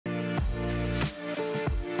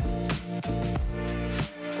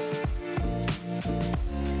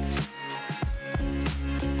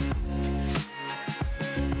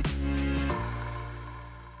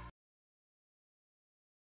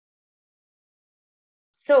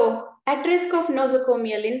So at risk of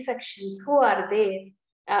nosocomial infections, who are they?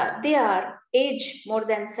 They are age more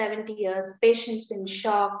than 70 years, patients in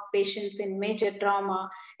shock, patients in major trauma,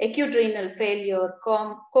 acute renal failure,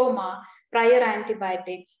 coma, prior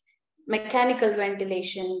antibiotics, mechanical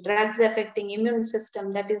ventilation, drugs affecting immune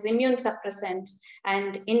system, that is immune suppressants,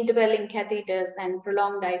 and indwelling catheters and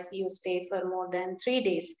prolonged ICU stay for more than 3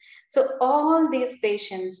 days. So all these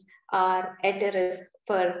patients are at a risk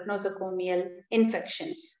for nosocomial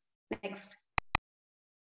infections. Next.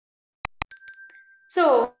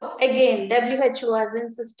 So again, WHO has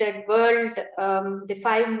insisted world the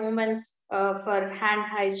 5 movements for hand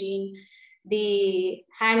hygiene, the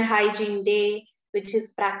hand hygiene day, which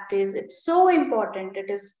is practiced. It's so important. It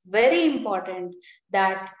is very important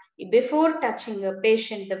that before touching a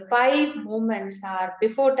patient, the 5 movements are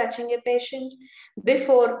before touching a patient,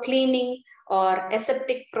 before cleaning or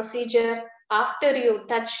aseptic procedure, after you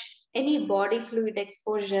touch any body fluid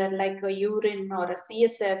exposure like a urine or a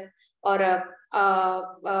CSF or a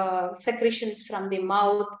secretions from the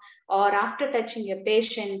mouth, or after touching a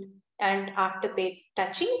patient and after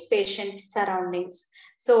touching patient surroundings.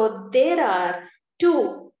 So there are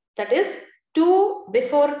 2, that is 2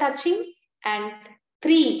 before touching and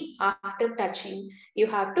 3 after touching. You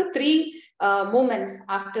have to 3 moments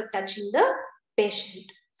after touching the patient.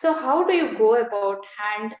 So how do you go about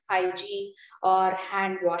hand hygiene or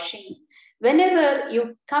hand washing? Whenever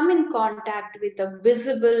you come in contact with a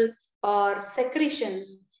visible or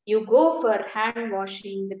secretions, you go for hand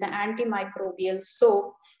washing with an antimicrobial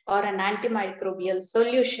soap or an antimicrobial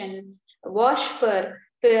solution. Wash for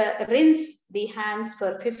rinse the hands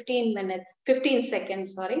for 15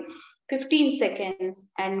 seconds, 15 seconds,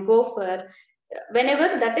 and go for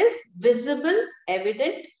whenever that is visible,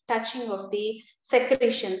 evident touching of the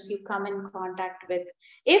secretions you come in contact with.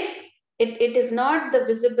 If it is not the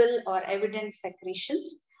visible or evident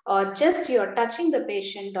secretions, or just you're touching the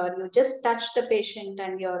patient, or you just touch the patient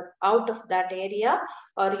and you're out of that area,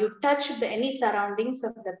 or you touch any surroundings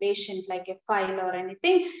of the patient like a file or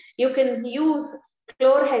anything, you can use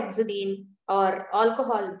chlorhexidine or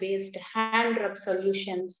alcohol based hand rub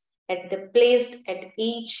solutions placed at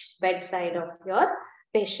each bedside of your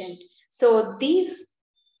patient. So these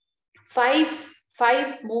five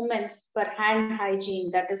movements for hand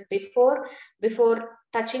hygiene, that is before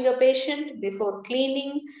touching a patient, before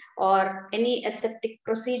cleaning or any aseptic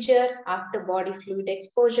procedure, after body fluid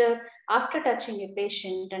exposure, after touching a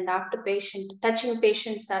patient, and after touching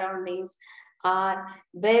patient surroundings, are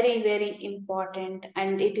very, very important,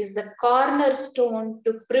 and it is the cornerstone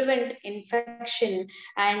to prevent infection,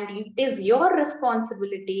 and it is your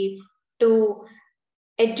responsibility to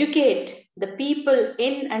educate the people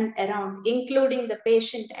in and around, including the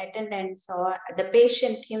patient attendants or the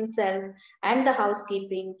patient himself and the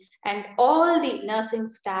housekeeping and all the nursing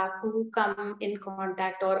staff who come in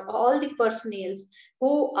contact, or all the personnel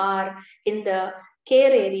who are in the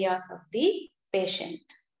care areas of the patient.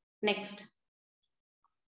 Next.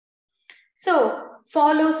 So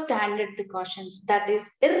follow standard precautions, that is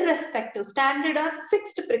irrespective, standard or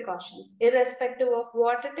fixed precautions, irrespective of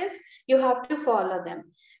what it is, you have to follow them.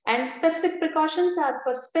 And specific precautions are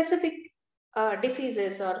for specific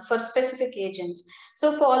diseases or for specific agents.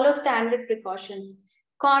 So follow standard precautions.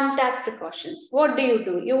 Contact precautions. What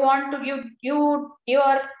do? You want to, you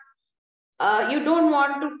don't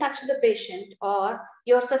want to touch the patient, or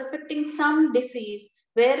you're suspecting some disease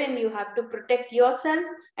wherein you have to protect yourself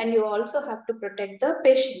and you also have to protect the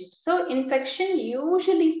patient. So infection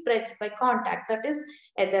usually spreads by contact, that is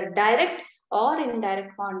either direct or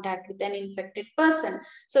indirect contact with an infected person.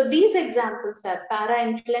 So these examples are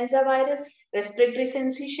parainfluenza virus, respiratory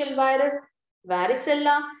syncytial virus,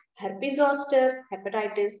 varicella, herpes zoster,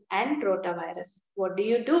 hepatitis, and rotavirus. What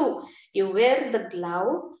do? You wear the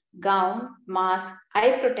glove, gown, mask,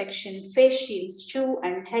 eye protection, face shields, shoe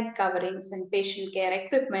and head coverings, and patient care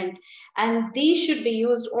equipment. And these should be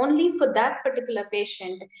used only for that particular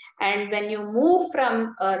patient. And when you move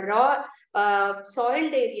from a raw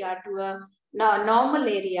soiled area to a normal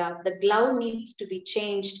area, the glove needs to be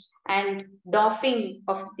changed, and doffing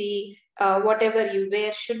of the whatever you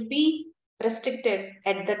wear should be restricted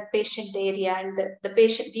at that patient area, and the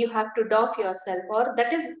patient, you have to doff yourself, or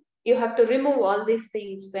that is, you have to remove all these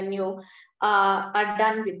things when you are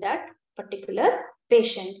done with that particular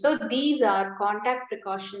patient. So these are contact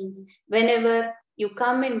precautions. Whenever you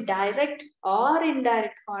come in direct or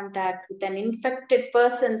indirect contact with an infected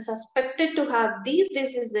person suspected to have these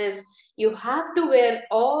diseases, you have to wear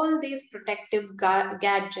all these protective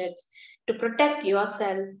gadgets to protect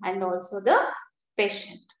yourself and also the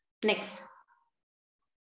patient. Next.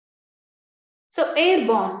 So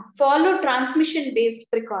airborne, follow transmission-based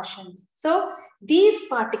precautions. So these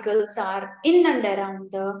particles are in and around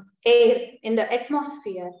the air in the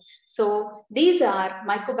atmosphere. So these are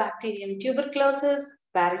Mycobacterium tuberculosis,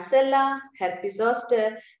 varicella, herpes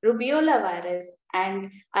zoster, rubeola virus. And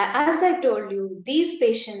as I told you, these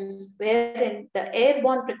patients wherein the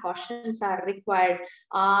airborne precautions are required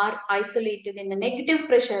are isolated in a negative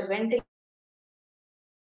pressure ventilation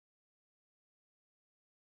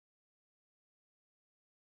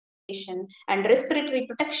and respiratory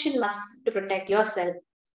protection masks to protect yourself.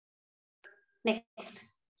 Next.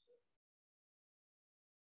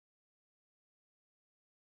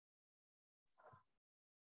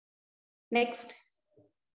 Next.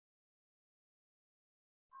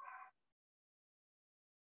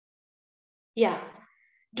 Yeah.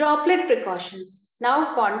 Droplet precautions.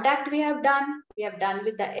 Now contact we have done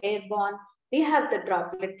with the airborne, we have the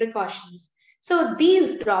droplet precautions. So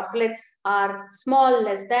these droplets are small,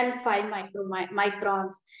 less than 5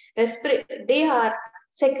 microns. They are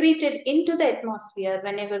secreted into the atmosphere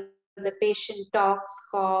whenever the patient talks,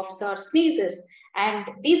 coughs, or sneezes. And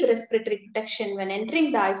these respiratory protection when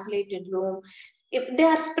entering the isolated room, if they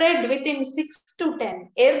are spread within 6 to 10.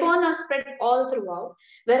 Airborne are spread all throughout,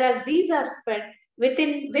 whereas these are spread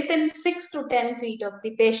within 6 to 10 feet of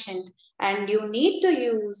the patient, and you need to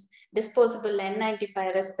use disposable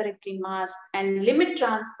N95 respiratory mask and limit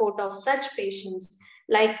transport of such patients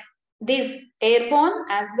like these airborne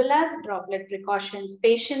as well as droplet precautions.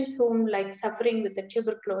 Patients whom like suffering with the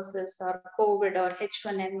tuberculosis or COVID or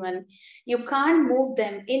H1N1, you can't move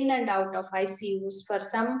them in and out of ICUs for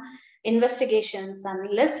some investigations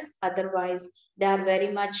unless otherwise they are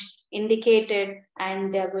very much indicated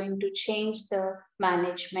and they are going to change the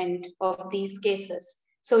management of these cases.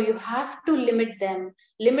 So you have to limit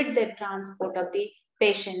their transport of the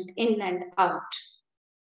patient in and out.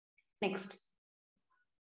 Next.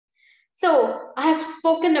 So I have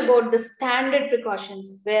spoken about the standard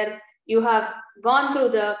precautions where you have gone through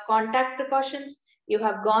the contact precautions, you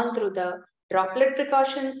have gone through the droplet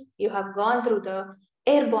precautions, you have gone through the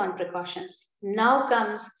airborne precautions. Now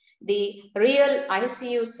comes the real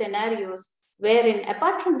ICU scenarios wherein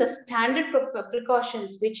apart from the standard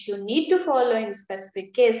precautions which you need to follow in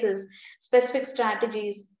specific cases, specific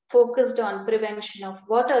strategies focused on prevention of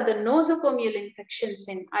what are the nosocomial infections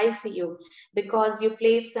in ICU, because you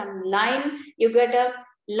place some line, you get a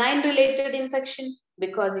line related infection.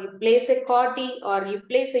 Because you place a COTI or you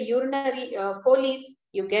place a urinary Foley's,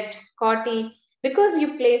 you get COTI. Because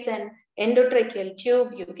you place an endotracheal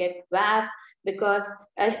tube, you get VAP. Because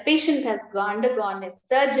a patient has undergone a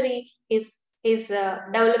surgery, is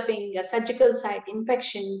developing a surgical site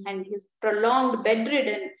infection and is prolonged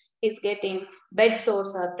bedridden, is getting bed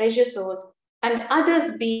sores or pressure sores, and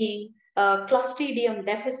others being Clostridium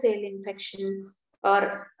difficile infection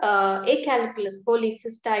or acalculous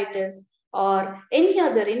cholecystitis or any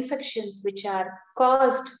other infections which are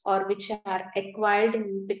caused or which are acquired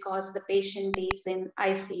because the patient is in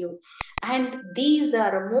ICU. And these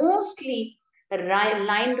are mostly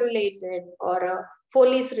line related or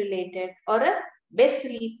Foley's related or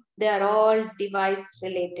basically they are all device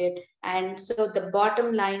related. And so the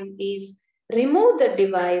bottom line is remove the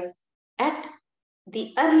device at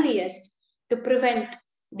the earliest to prevent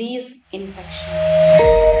these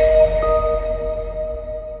infections.